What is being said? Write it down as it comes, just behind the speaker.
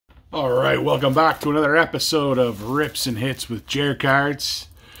Alright, welcome back to another episode of Rips and Hits with Jer Cards.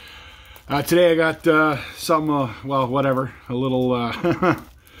 Today I got something, well, whatever, a little a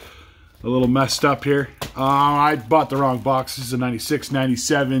little messed up here. I bought the wrong box. This is a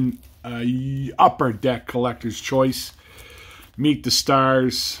 96-97 Upper Deck Collector's Choice. Meet the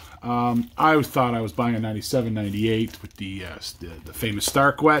Stars. I thought I was buying a 97-98 with the famous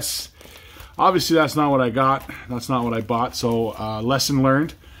StarQuest. Obviously, that's not what I got. That's not what I bought, so lesson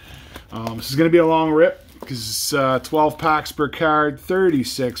learned. This is going to be a long rip because it's 12 packs per card,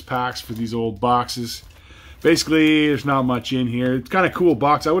 36 packs for these old boxes. Basically, there's not much in here. It's kind of cool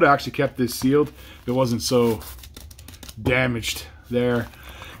box. I would have actually kept this sealed if it wasn't so damaged there,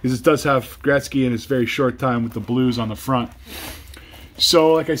 because it does have Gretzky in his very short time with the Blues on the front.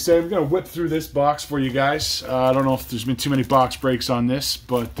 So, like I said, I'm going to whip through this box for you guys. I don't know if there's been too many box breaks on this,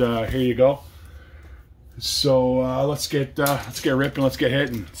 but here you go. So let's get ripping, let's get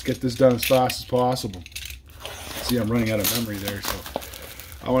hitting, let's get this done as fast as possible. See, I'm running out of memory there, so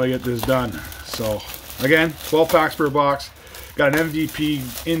I want to get this done. So again, 12 packs per box. Got an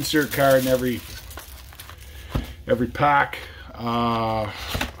MVP insert card in every pack.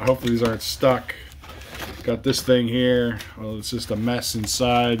 Hopefully these aren't stuck. Got this thing here. Well, it's just a mess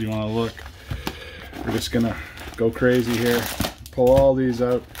inside. You want to look? We're just gonna go crazy here. Pull all these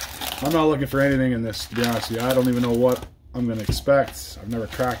out. I'm not looking for anything in this, to be honest with you. I don't even know what I'm going to expect. I've never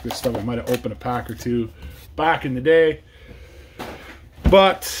cracked this stuff. I might have opened a pack or two back in the day.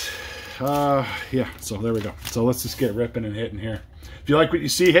 But, yeah, so there we go. So let's just get ripping and hitting here. If you like what you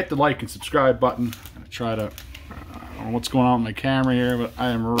see, hit the like and subscribe button. I'm going to try to, I don't know what's going on with my camera here, but I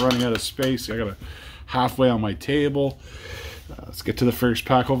am running out of space. I got it halfway on my table. Let's get to the first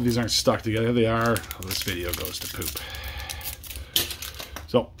pack. Hopefully these aren't stuck together. They are. Well, this video goes to poop.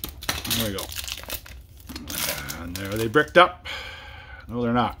 So, there we go. And there, are they bricked up? No,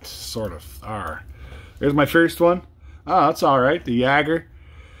 they're not. Sort of are. There's my first one. Oh, that's alright. The Jagger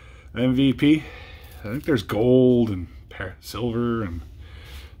MVP. I think there's gold and silver and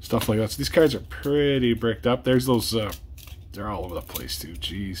stuff like that. So these cards are pretty bricked up. There's those, they're all over the place too.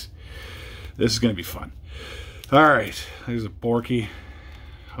 Jeez. This is going to be fun. Alright. There's a Borky.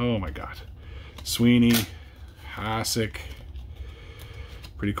 Oh my god. Sweeney. Sakic.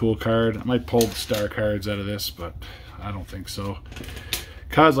 Pretty cool card. I might pull the star cards out of this, but I don't think so.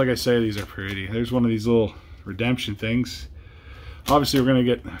 Because, like I say, these are pretty. There's one of these little redemption things. Obviously, we're going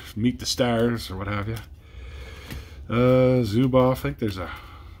to get Meet the Stars or what have you. Zubov. I think there's a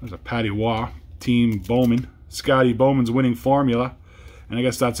Patty Waugh. Team Bowman. Scotty Bowman's winning formula. And I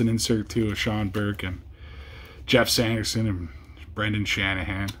guess that's an insert too of Sean Burke and Jeff Sanderson and Brendan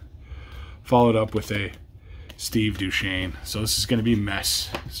Shanahan. Followed up with a Steve Duchesne. So this is going to be a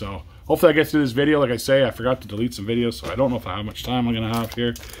mess. So hopefully I get through this video. Like I say, I forgot to delete some videos, so I don't know if I have much time I'm going to have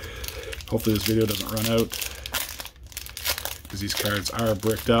here. Hopefully this video doesn't run out, because these cards are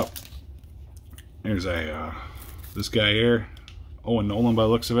bricked up. There's a this guy here, Owen Nolan by the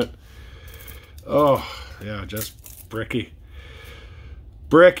looks of it. Oh yeah, just bricky.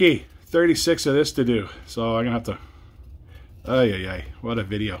 36 of this to do. So I'm gonna have to. Ay, what a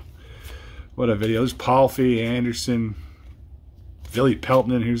video. What a video. There's Palfy, Anderson, Billy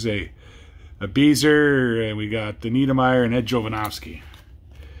Peltman. Here's a Beezer. And we got the Niedermeyer and Ed Jovanovski.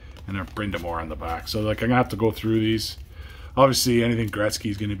 And a Brenda Moore on the back. So like I'm going to have to go through these. Obviously anything Gretzky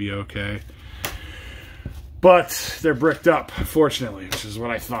is going to be okay. But they're bricked up, fortunately, which is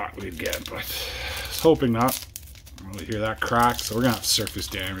what I thought we'd get. But I was hoping not. I don't really hear that crack. So we're going to have surface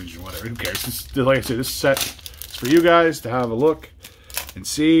damage and whatever. Who cares? Like I said, this set is for you guys to have a look and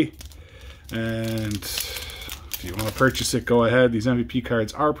see. And if you want to purchase it, go ahead. These MVP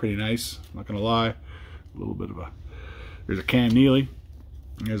cards are pretty nice. I'm not going to lie. A little bit of a... There's a Cam Neely.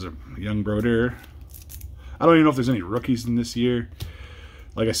 There's a young Brodeur. I don't even know if there's any rookies in this year.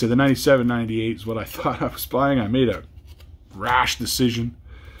 Like I said, the 97-98 is what I thought I was buying. I made a rash decision.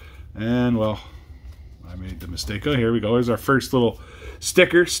 And, well, I made the mistake. Oh, here we go. Here's our first little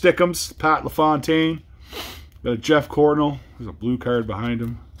sticker. Stick-Ums. Pat LaFontaine. Got a Jeff Cornell. There's a blue card behind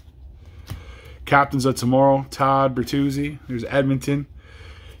him. Captains of Tomorrow, Todd Bertuzzi. There's Edmonton,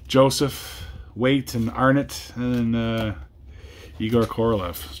 Joseph, Waite, and Arnott, and then Igor Korolev. I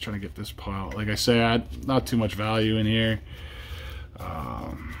was trying to get this pile. Like I say, I had not too much value in here. You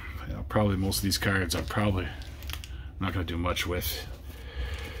know, probably most of these cards I'm probably not going to do much with.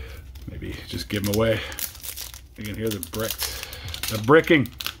 Maybe just give them away. You can hear the bricked. The bricking.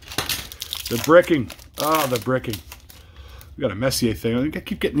 The bricking. Oh, the bricking. We got a Messier thing. I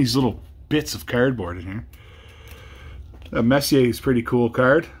keep getting these little bits of cardboard in here. Messier is pretty cool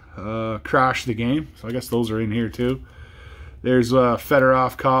card. Crash the Game. So I guess those are in here too. There's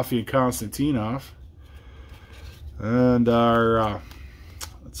Fedorov, Coffey, and Konstantinov. And our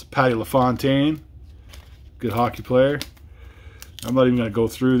that's Patty LaFontaine, good hockey player. I'm not even going to go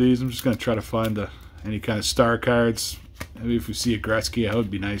through these. I'm just going to try to find any kind of star cards. Maybe if we see a Gretzky, that would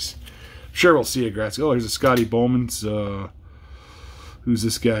be nice. I'm sure we'll see a Gretzky. Oh, here's a Scotty Bowman's. Who's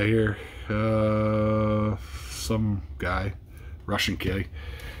this guy here? Some guy. Russian kid.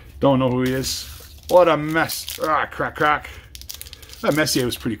 Don't know who he is. What a mess. Ah, crack, crack. That Messier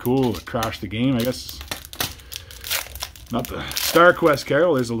was pretty cool. It crashed the game, I guess. Not the Star Quest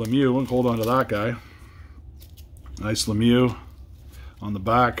Carol. There's a Lemieux. We'll hold on to that guy. Nice Lemieux on the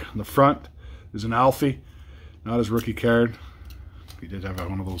back. On the front, there's an Alfie. Not his rookie card. He did have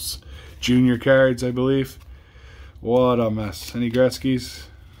one of those junior cards, I believe. What a mess. Any Gretzky's?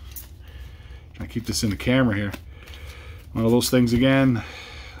 Trying to keep this in the camera here. One of those things again.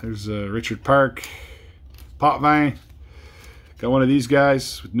 There's Richard Park. Potvin. Got one of these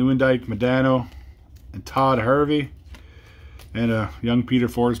guys with Nieuwendyk, Medano, and Todd Harvey. And a young Peter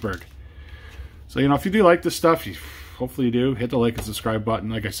Forsberg. So, you know, if you do like this stuff, hopefully you do, hit the like and subscribe button.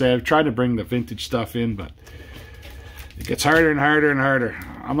 Like I say, I've tried to bring the vintage stuff in, but it gets harder and harder and harder.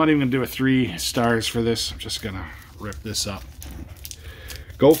 I'm not even going to do a 3 stars for this. I'm just going to rip this up.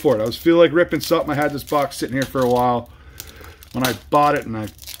 Go for it. I was feeling like ripping something. I had this box sitting here for a while when I bought it, and I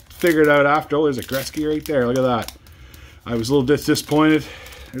figured out after, oh, there's a Gretzky right there. Look at that. I was a little bit disappointed.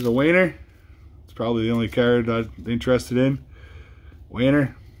 There's a Wayner. It's probably the only card I'm interested in.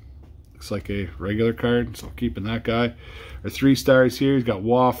 Wayner. Looks like a regular card, so keeping that guy. Our 3 stars here. He's got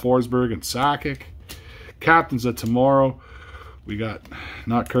Waugh, Forsberg, and Sakic. Captains of tomorrow. We got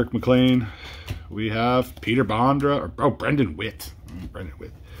not Kirk McLean. We have Peter Bondra. Or Brendan Witt. Brendan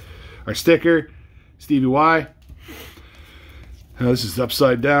Witt. Our sticker, Stevie Y. Now this is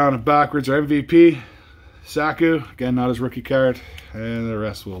upside down and backwards. Our MVP, Saku. Again, not his rookie card. And the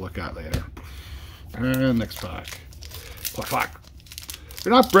rest we'll look at later. And next pack. Fuck.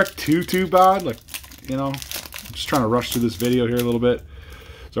 They're not bricked too bad. Like, you know, I'm just trying to rush through this video here a little bit.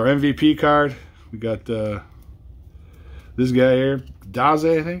 So our MVP card, we got this guy here, Daze,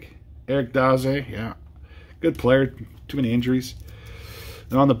 I think. Eric Daze, yeah. Good player. Too many injuries.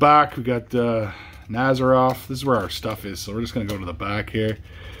 And on the back, we got Nazarov. This is where our stuff is, so we're just going to go to the back here.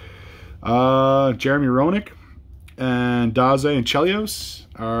 Jeremy Roenick and Daze and Chelios.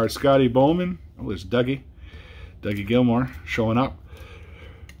 Our Scotty Bowman. Oh, there's Dougie. Dougie Gilmore showing up.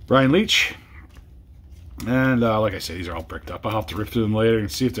 Brian Leach. And like I said, these are all bricked up. I'll have to rip through them later and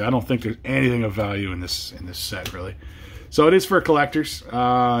see if I don't think there's anything of value in this set, really. So it is for collectors. You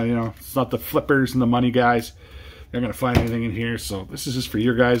know, it's not the flippers and the money guys. You're not going to find anything in here. So this is just for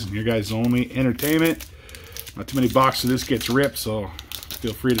your guys and your guys only. Entertainment. Not too many boxes of this gets ripped, so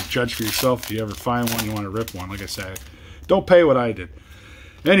feel free to judge for yourself. If you ever find one, you want to rip one. Like I said, don't pay what I did.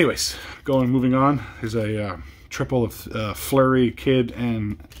 Anyways, moving on. There's a triple of Fleury, Kidd,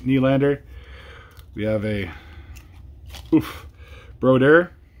 and Nylander. We have a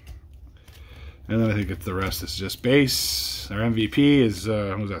Brodeur. And then I think the rest is just base. Our MVP is,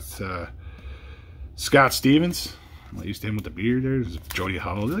 what was that? Scott Stevens. I'm not used to him with the beard there. There's Jody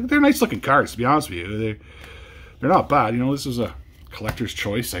Hull. They're nice looking cards, to be honest with you. They're not bad. You know, this was a collector's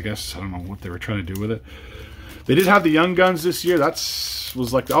choice, I guess. I don't know what they were trying to do with it. They did have the Young Guns this year.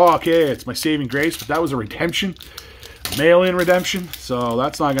 Was like, oh, okay, it's my saving grace. But that was a redemption. Mail-in redemption. So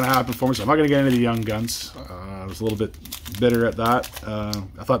that's not going to happen for me. So I'm not going to get into the Young Guns. I was a little bit bitter at that.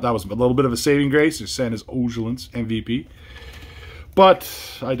 I thought that was a little bit of a saving grace. They're saying his Ojulans MVP. But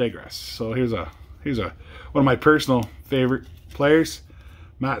I digress. So here's one of my personal favorite players.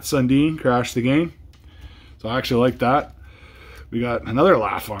 Matt Sundin crashed the game. So I actually like that. We got another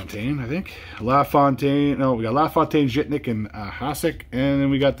LaFontaine, I think. LaFontaine, no, we got LaFontaine, Zhitnik, and Hasek. And then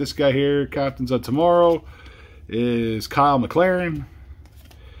we got this guy here, Captains of Tomorrow, is Kyle McLaren.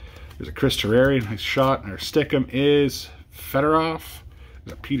 There's a Chris Terreri, nice shot. And our Stick-Em is Fedorov.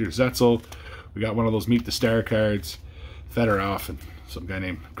 We got Peter Zetzel. We got one of those Meet the Star cards, Fedorov, and some guy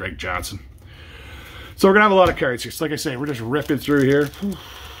named Greg Johnson. So we're going to have a lot of cards here. So like I say, we're just ripping through here.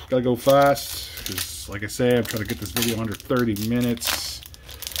 Gotta go fast, because like I say, I'm trying to get this video under 30 minutes.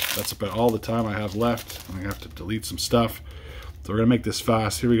 That's about all the time I have left. I'm going to have to delete some stuff. So we're going to make this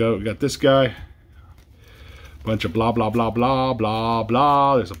fast. Here we go. We got this guy. Bunch of blah, blah, blah, blah, blah,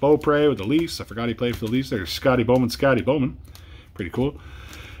 blah. There's a Beaupre with the Leafs. I forgot he played for the Leafs. There's Scotty Bowman. Pretty cool.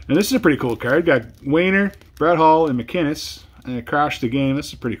 And this is a pretty cool card. Got Wayner, Brett Hall, and McInnes. And it crashed the game. This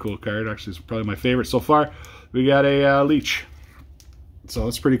is a pretty cool card. Actually, it's probably my favorite so far. We got a Leach. So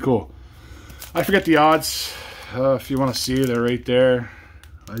that's pretty cool. I forget the odds. If you want to see, they're right there.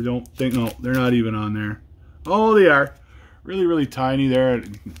 I don't think, no, they're not even on there. Oh, they are. Really, really tiny there.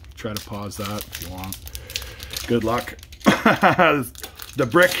 Try to pause that if you want. Good luck. The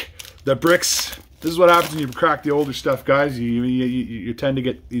bricks. This is what happens when you crack the older stuff, guys. You tend to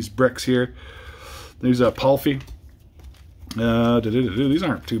get these bricks here. There's a Pulfy. These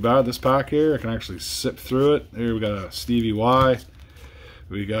aren't too bad, this pack here. I can actually sip through it. Here we got a Stevie Y.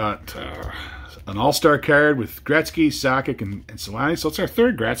 We got an all-star card with Gretzky, Sakic, and Solani. So it's our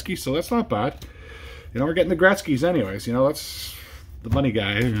third Gretzky, so that's not bad. You know, we're getting the Gretzkys anyways. You know, that's the money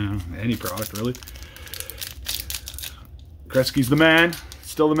guy. You know, any product, really. Gretzky's the man.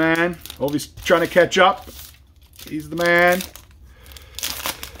 Still the man. Ovi's trying to catch up. He's the man.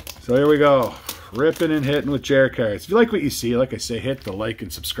 So here we go. Ripping and hitting with Jer cards. If you like what you see, like I say, hit the like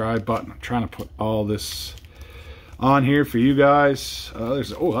and subscribe button. I'm trying to put all this on here for you guys. Oh,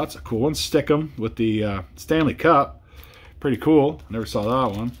 that's a cool one. Stick-'em with the Stanley Cup. Pretty cool. Never saw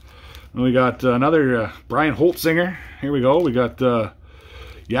that one. And we got another Brian Holtzinger. Here we go. We got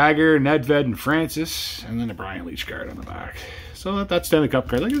Jagger, Nedved, and Francis. And then a Brian Leach card on the back. So that's Stanley Cup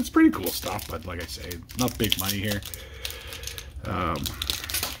card. Like, it's pretty cool stuff, but like I say, not big money here.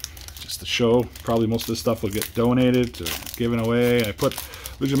 Just to show, probably most of this stuff will get donated to given away. I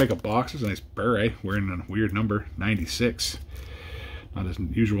usually make a box. There's a nice beret wearing a weird number, 96. Not his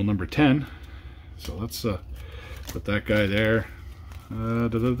usual number 10. So let's put that guy there.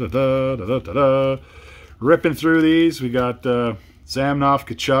 Ripping through these. We got Zamnov,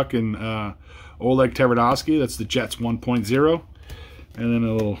 Kachuk, and Oleg Tverdovsky. That's the Jets 1.0. And then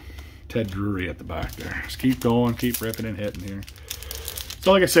a little Ted Drury at the back there. Just keep going, keep ripping and hitting here.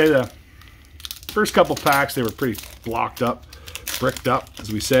 So like I say, the first couple packs, they were pretty blocked up, bricked up,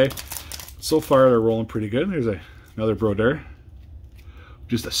 as we say. So far, they're rolling pretty good. There's another Brodeur.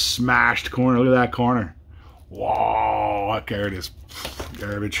 Just a smashed corner. Look at that corner. Whoa, that card is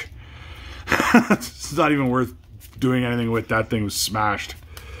garbage. It's not even worth doing anything with. That thing was smashed.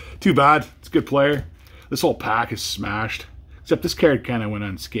 Too bad. It's a good player. This whole pack is smashed. Except this card kind of went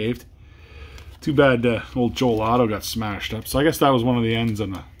unscathed. Too bad old Joel Otto got smashed up. So I guess that was one of the ends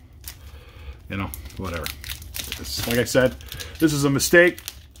on the, you know, whatever. Like I said, this is a mistake.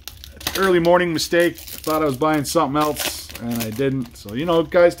 Early morning mistake. I thought I was buying something else, and I didn't. So, you know,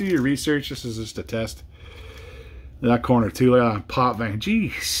 guys, do your research. This is just a test. That corner, too. Look at that pop vang.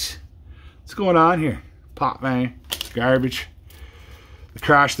 Jeez. What's going on here? Pop vang. Garbage. The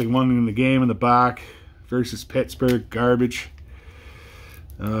crash that won in the game in the back versus Pittsburgh. Garbage.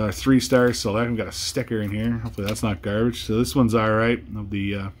 3 stars, so I haven't got a sticker in here. Hopefully that's not garbage. So this one's alright.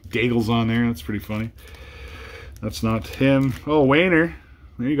 The Gaggles on there. That's pretty funny. That's not him. Oh, Wayner.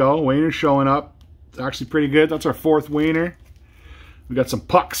 There you go. Wayner showing up. It's actually pretty good. That's our 4th Wayner. We got some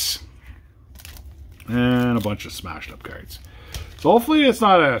pucks. And a bunch of smashed up cards. So hopefully it's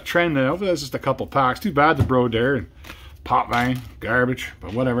not a trend. Hopefully that's just a couple packs. Too bad the Brodeur and Pop Vang. Garbage.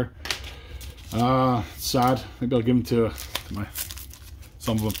 But whatever. Sad. Maybe I'll give them to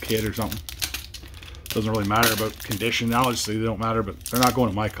some of them kid or something. Doesn't really matter about condition. Obviously they don't matter, but they're not going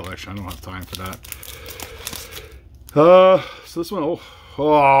to my collection. I don't have time for that. So this one,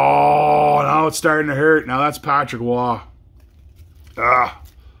 oh, now it's starting to hurt. Now that's Patrick Waugh.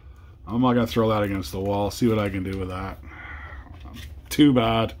 I'm not going to throw that against the wall. See what I can do with that. Too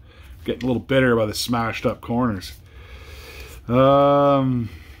bad. Getting a little bitter by the smashed up corners.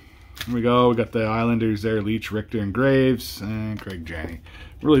 Here we go. We got the Islanders there. Leach, Richter, and Graves, and Craig Janney.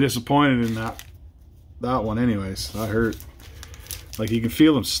 Really disappointed in that one anyways. That hurt. Like, you can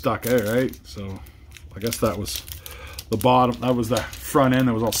feel them stuck out, right? So I guess that was the bottom. That was the front end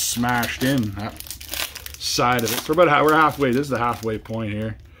that was all smashed in. That side of it. So we're halfway. This is the halfway point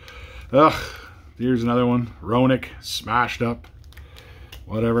here. Ugh. Here's another one. Roenick, smashed up.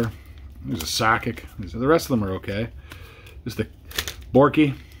 Whatever. There's a Sakic. The rest of them are okay. Just the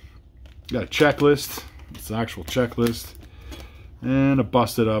Borky. Got a checklist. It's an actual checklist. And a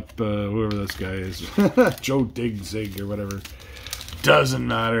busted up, whoever this guy is. Joe Digzig or whatever. Doesn't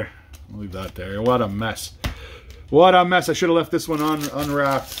matter. I'll leave that there. What a mess. What a mess. I should have left this one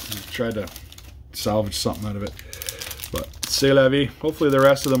unwrapped. Tried to salvage something out of it. But c'est la vie. Hopefully the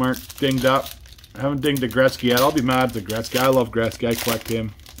rest of them aren't dinged up. I haven't dinged the Gretzky yet. I'll be mad at the Gretzky. I love Gretzky. I collect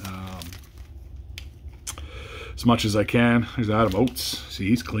him. As much as I can. There's Adam Oates. See,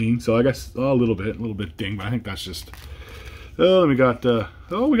 he's clean. So I guess a little bit dinged, but I think that's just. Oh, then we got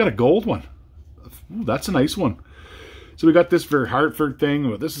we got a gold one. Ooh, that's a nice one. So we got this for Hartford thing.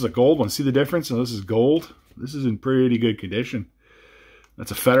 But this is a gold one. See the difference? This is gold. This is in pretty good condition.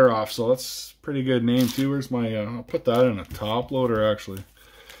 That's a Fedorov, so that's pretty good name too. Where's my? I'll put that in a top loader actually.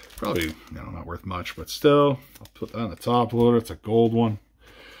 Probably, you know, not worth much, but still, I'll put that in the top loader. It's a gold one.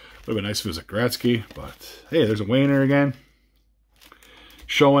 Would have been nice if it was a Gretzky, but hey, there's a Wayner again.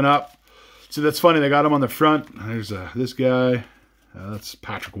 showing up. So that's funny. They got him on the front. There's this guy. That's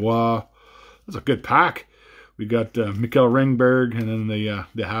Patrick Waugh. That's a good pack. We got Mikkel Ringberg, and then the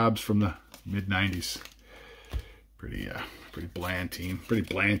Habs from the mid-90s. Pretty bland team. Pretty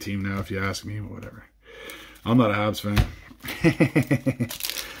bland team now, if you ask me. Whatever. I'm not a Habs fan.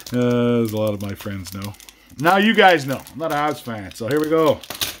 As a lot of my friends know. Now you guys know. I'm not a Habs fan. So here we go.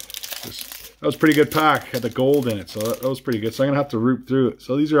 That was a pretty good pack. Had the gold in it, so that was pretty good. So I'm going to have to root through it.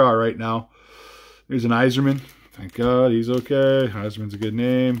 So these are all right now. There's an Yzerman. Thank God, he's okay. Yzerman's a good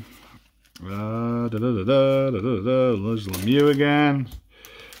name. There's Lemieux again.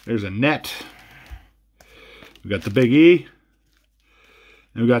 There's a net. We got the Big E.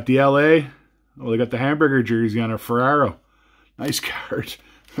 And we got the LA. Oh, they got the hamburger jersey on a Ferraro. Nice card.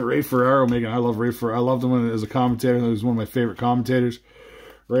 Ray Ferraro making. I love Ray Ferraro. I loved him as a commentator. He was one of my favorite commentators.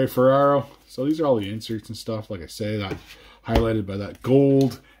 Ray Ferraro. So these are all the inserts and stuff. Like I say, that highlighted by that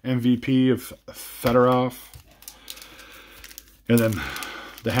gold MVP of Fedorov. And then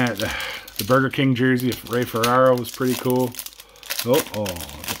the Burger King jersey of Ray Ferraro was pretty cool. Oh, I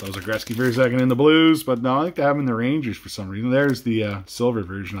thought that was a Gretzky for a second in the Blues, but no, I think they have him in the Rangers for some reason. There's the silver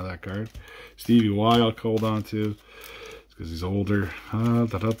version of that card. Stevie Y I'll hold on to. It's because he's older. I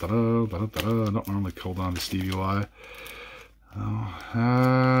don't normally hold on to Stevie Y.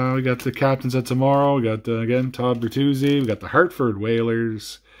 We got the captains at tomorrow. We got, again, Todd Bertuzzi. We got the Hartford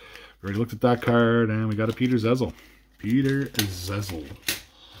Whalers. We already looked at that card. And we got a Peter Zezel. Peter Zezel.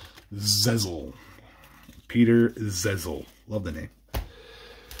 Peter Zezel. Love the name.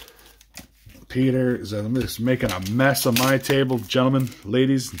 Peter Zezel. I'm just making a mess of my table, gentlemen,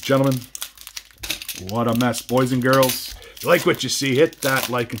 ladies, and gentlemen. What a mess, boys and girls. If you like what you see, hit that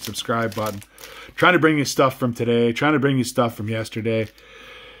like and subscribe button. Trying to bring you stuff from today. Trying to bring you stuff from yesterday.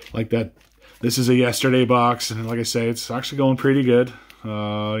 Like that. This is a yesterday box. And like I say, it's actually going pretty good. You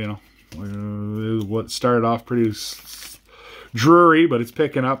know, what started off pretty dreary, but it's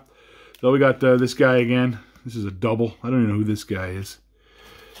picking up. So we got this guy again. This is a double. I don't even know who this guy is.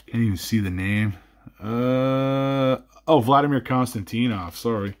 Can't even see the name. Oh, Vladimir Konstantinov.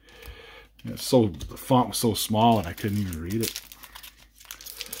 Sorry. Yeah, the font was so small and I couldn't even read it.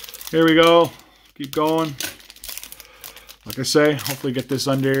 Here we go. Keep going. Like I say, hopefully get this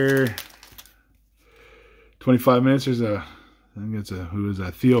under 25 minutes. There's I think it's who is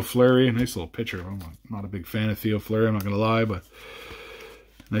that? Theo Fleury. A nice little picture. I'm not a big fan of Theo Fleury, I'm not going to lie, but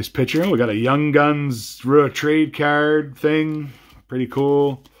nice picture. We got a Young Guns trade card thing. Pretty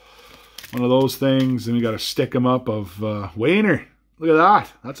cool. One of those things. And we got a stick 'em up of Wayner. Look at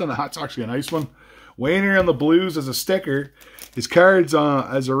that. That's actually a nice one. Wayner on the Blues as a sticker. His cards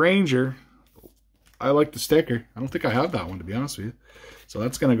as a Ranger. I like the sticker. I don't think I have that one, to be honest with you. So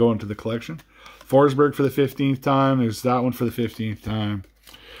that's going to go into the collection. Forsberg for the 15th time. There's that one for the 15th time.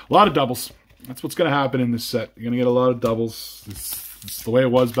 A lot of doubles. That's what's going to happen in this set. You're going to get a lot of doubles. It's the way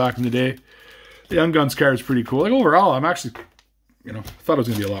it was back in the day. The Young Guns card is pretty cool. Like overall, I'm actually, you know, I thought it was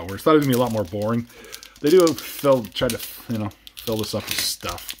going to be a lot worse. I thought it was going to be a lot more boring. They do try to, you know, fill this up with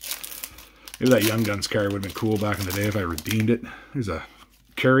stuff. Maybe that Young Guns card would have been cool back in the day if I redeemed it. There's a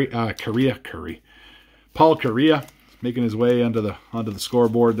Curry. Paul Kariya making his way onto the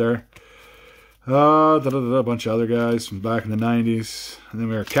scoreboard there. A bunch of other guys from back in the 90s. And then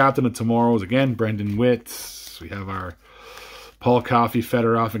we have captain of tomorrow's again, Brendan Witt. We have our Paul Coffey,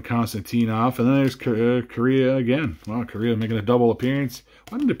 Fedorov, and Konstantinov. And then there's Kariya again. Wow, Kariya making a double appearance.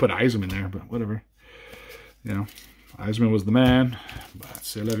 Why didn't they put Yzerman there? But whatever. You know, Yzerman was the man. But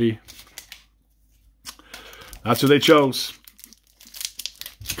c'est la vie. That's who they chose.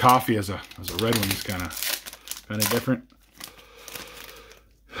 Coffee as a red one is kind of different.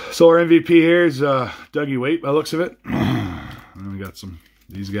 So our MVP here is Dougie Waite by the looks of it. And we got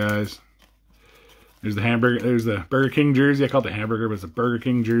these guys. There's the Burger King jersey. I call it the hamburger, but it's a Burger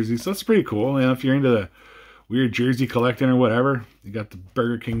King jersey. So that's pretty cool. You know, if you're into the weird jersey collecting or whatever, you got the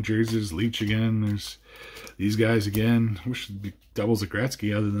Burger King jerseys. Leach again. There's these guys again. I wish it'd be doubles of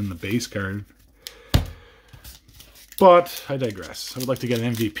Gretzky other than the base card. But I digress. I would like to get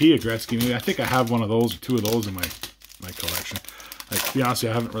an MVP of Gretzky. Maybe I think I have one of those or two of those in my collection. Like, to be honest,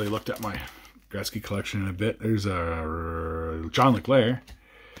 I haven't really looked at my Gretzky collection in a bit. There's a John Leclerc.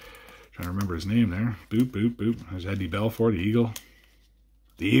 Trying to remember his name there. Boop, boop, boop. There's Eddie Belfour, the Eagle.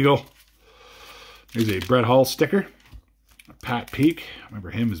 The Eagle. There's a Brett Hull sticker. Pat Peake. I remember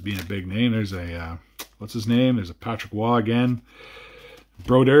him as being a big name. There's a, what's his name? There's a Patrick Waugh again.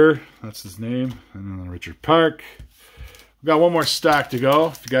 Broder, that's his name. And then Richard Park. We've got one more stack to go.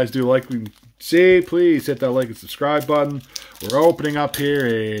 If you guys do like what you see, please hit that like and subscribe button. We're opening up here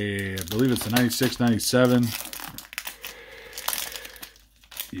I believe it's the 96, 97.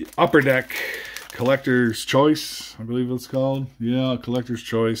 Upper Deck Collector's Choice, I believe it's called. Yeah, Collector's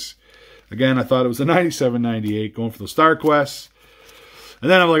Choice. Again, I thought it was a 97.98 going for the Star Quest. And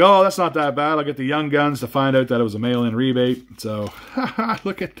then I'm like, oh, that's not that bad. I'll get the Young Guns to find out that it was a mail-in rebate. So,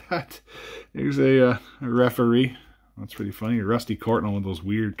 look at that. Here's a referee. That's pretty funny. A Rusty Court on one of those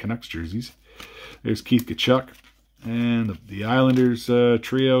weird Canucks jerseys. There's Keith Tkachuk. And the Islanders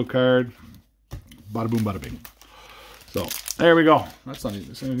trio card. Bada boom, bada bing. So, there we go. That's not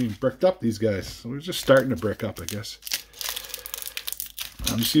even bricked up, these guys. So we're just starting to brick up, I guess.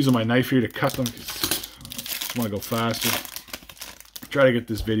 I'm just using my knife here to cut them. I just want to go faster. Try to get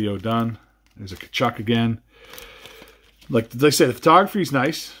this video done. There's a Tkachuk again. Like they say, the photography is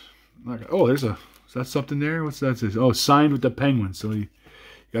nice. Oh, there's a... Is that something there? What's that? Says? Oh, signed with the Penguins. So he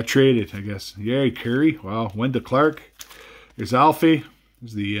got traded, I guess. Yay, Curry. Wow. Wendell Clark. There's Alfie.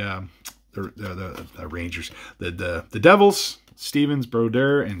 There's the Rangers. The Devils. Stevens,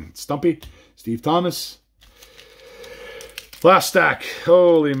 Brodeur, and Stumpy. Steve Thomas. Last stack.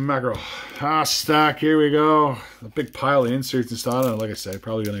 Holy mackerel. Last stack. Here we go. A big pile of inserts and stuff. And like I said,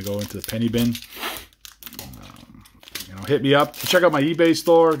 probably going to go into the penny bin. You know, hit me up. Check out my eBay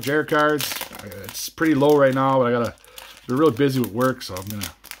store. Jer cards. It's pretty low right now, but I gotta. We're really busy with work, so I'm gonna.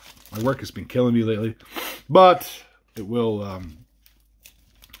 My work has been killing me lately, but it will.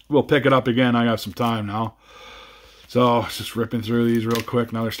 We'll pick it up again. I got some time now, so just ripping through these real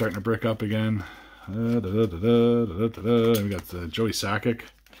quick. Now they're starting to brick up again. And we got the Joey Sakic.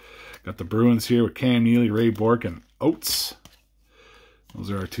 Got the Bruins here with Cam Neely, Ray Bourque, and Oates. Those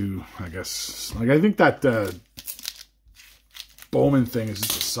are our two, I guess. Like I think that Bowman thing is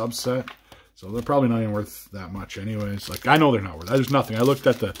just a subset. So they're probably not even worth that much anyways. Like, I know they're not worth. There's nothing. I looked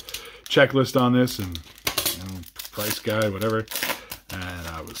at the checklist on this and, you know, price guide, whatever. And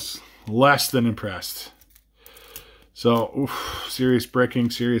I was less than impressed. So, oof, serious bricking,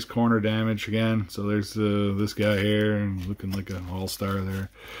 serious corner damage again. So there's this guy here and looking like an all-star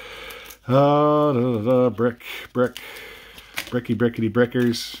there. Brickety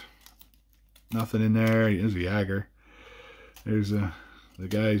brickers. Nothing in there. There's a Jagger. There's a... The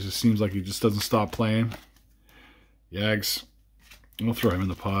guy just seems like he just doesn't stop playing. Yags. We'll throw him in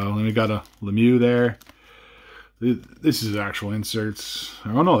the pile. And we got a Lemieux there. This is actual inserts.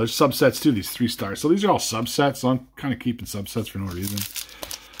 Oh no, there's subsets too, these 3-stars. So these are all subsets. So I'm kind of keeping subsets for no reason.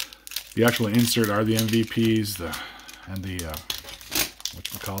 The actual insert are the MVPs, and the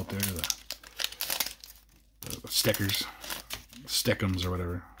whatchamacallit there, the stickers. Stick-Ums or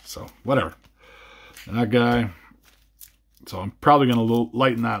whatever. So, whatever. And that guy. So I'm probably going to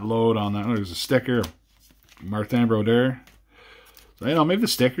lighten that load on that. Oh, there's a sticker. Martin Brodeur. So, you know, maybe the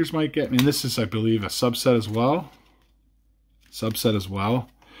stickers might get me. And this is, I believe, a subset as well. Subset as well.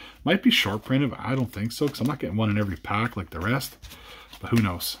 Might be short printed, but I don't think so. Because I'm not getting one in every pack like the rest. But who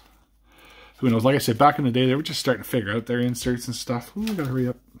knows? Who knows? Like I said, back in the day, they were just starting to figure out their inserts and stuff. Ooh, I got to hurry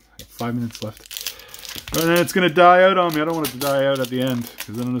up. 5 minutes left. And then it's going to die out on me. I don't want it to die out at the end.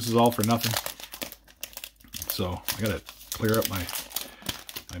 Because then this is all for nothing. So, I got to clear up my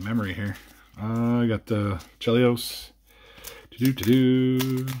memory here. I got the Chelios.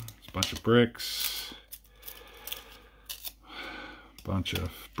 A bunch of bricks.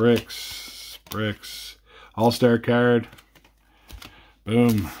 Bricks. All-star card.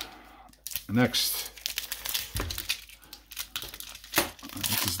 Boom. Next.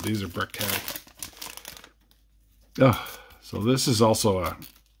 These are brick cards. Oh, so this is also a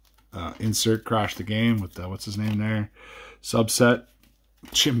insert Crash the Game with what's his name there. Subset,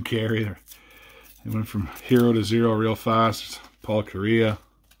 Jim Carrey. They went from hero to zero real fast. Paul Correa.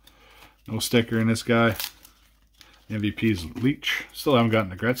 No sticker in this guy. MVP's Leach. Still haven't gotten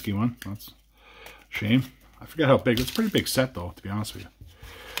the Gretzky one. That's a shame. I forgot how big. It's a pretty big set though, to be honest with you.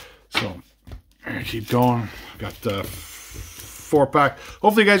 So, keep going. Got the 4-pack.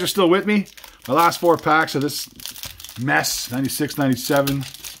 Hopefully you guys are still with me. My last 4 packs of this mess. 96, 97.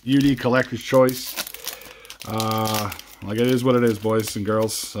 UD Collector's Choice. Like it is what it is, boys and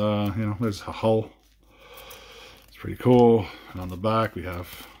girls. You know, there's a hull. It's pretty cool. And on the back we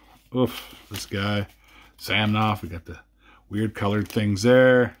have, this guy, Samnoff. We got the weird colored things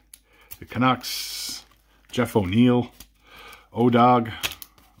there. The Canucks, Jeff O'Neill, O-Dog.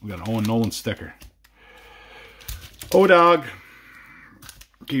 We got an Owen Nolan sticker. O-Dog.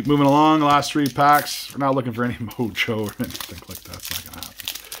 Keep moving along. The last 3 packs. We're not looking for any mojo or anything like that. It's not gonna happen.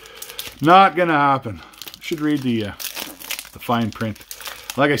 Not gonna happen. Should read the fine print.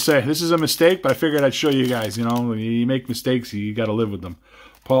 Like I say, this is a mistake, but I figured I'd show you guys. You know, when you make mistakes, you got to live with them.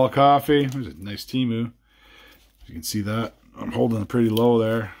 Paul Coffey. There's a nice Timu. You can see that. I'm holding it pretty low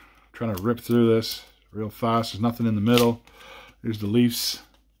there. Trying to rip through this real fast. There's nothing in the middle. There's the Leafs.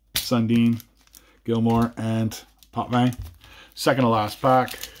 Sundin, Gilmore, and Potvin. Second to last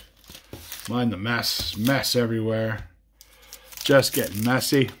pack. Mind the mess everywhere. Just getting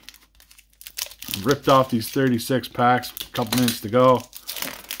messy. Ripped off these 36 packs. A couple minutes to go.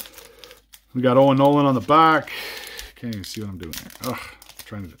 We got Owen Nolan on the back. Can't even see what I'm doing here. Ugh, I'm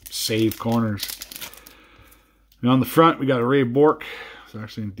trying to save corners. And on the front, we got a Ray Bourque. It's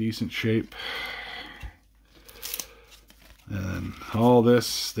actually in decent shape. And all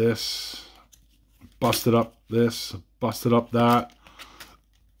this, busted up this, busted up that.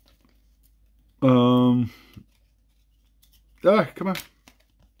 Come on.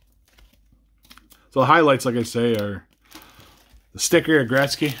 So the highlights, like I say, are the sticker of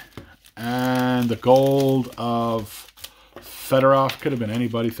Gretzky and the gold of Fedorov. Could have been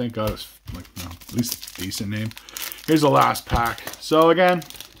anybody. Thank God it's like, you know, at least a decent name. Here's the last pack. So again,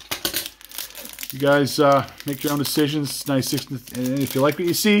 you guys make your own decisions. 96. And if you like what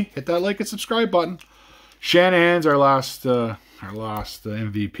you see, hit that like and subscribe button. Shanahan's our last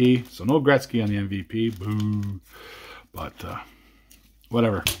MVP. So no Gretzky on the MVP. Boo. But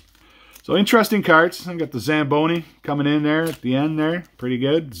whatever. So interesting cards. I got the Zamboni coming in there at the end there. Pretty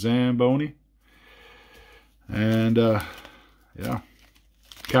good. Zamboni. And yeah.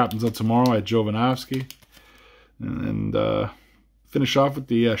 Captains on tomorrow. I had Jovanovski. And finish off with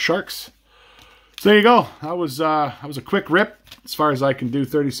the Sharks. So there you go. That was a quick rip as far as I can do.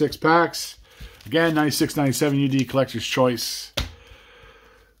 36 packs. Again, 96, 97 UD Collector's Choice.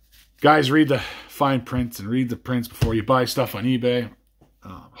 Guys, read the fine prints and read the prints before you buy stuff on eBay.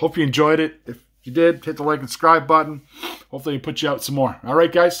 Hope you enjoyed it. If you did, hit the like and subscribe button. Hopefully it put you out some more. All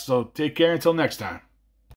right, guys. So take care until next time.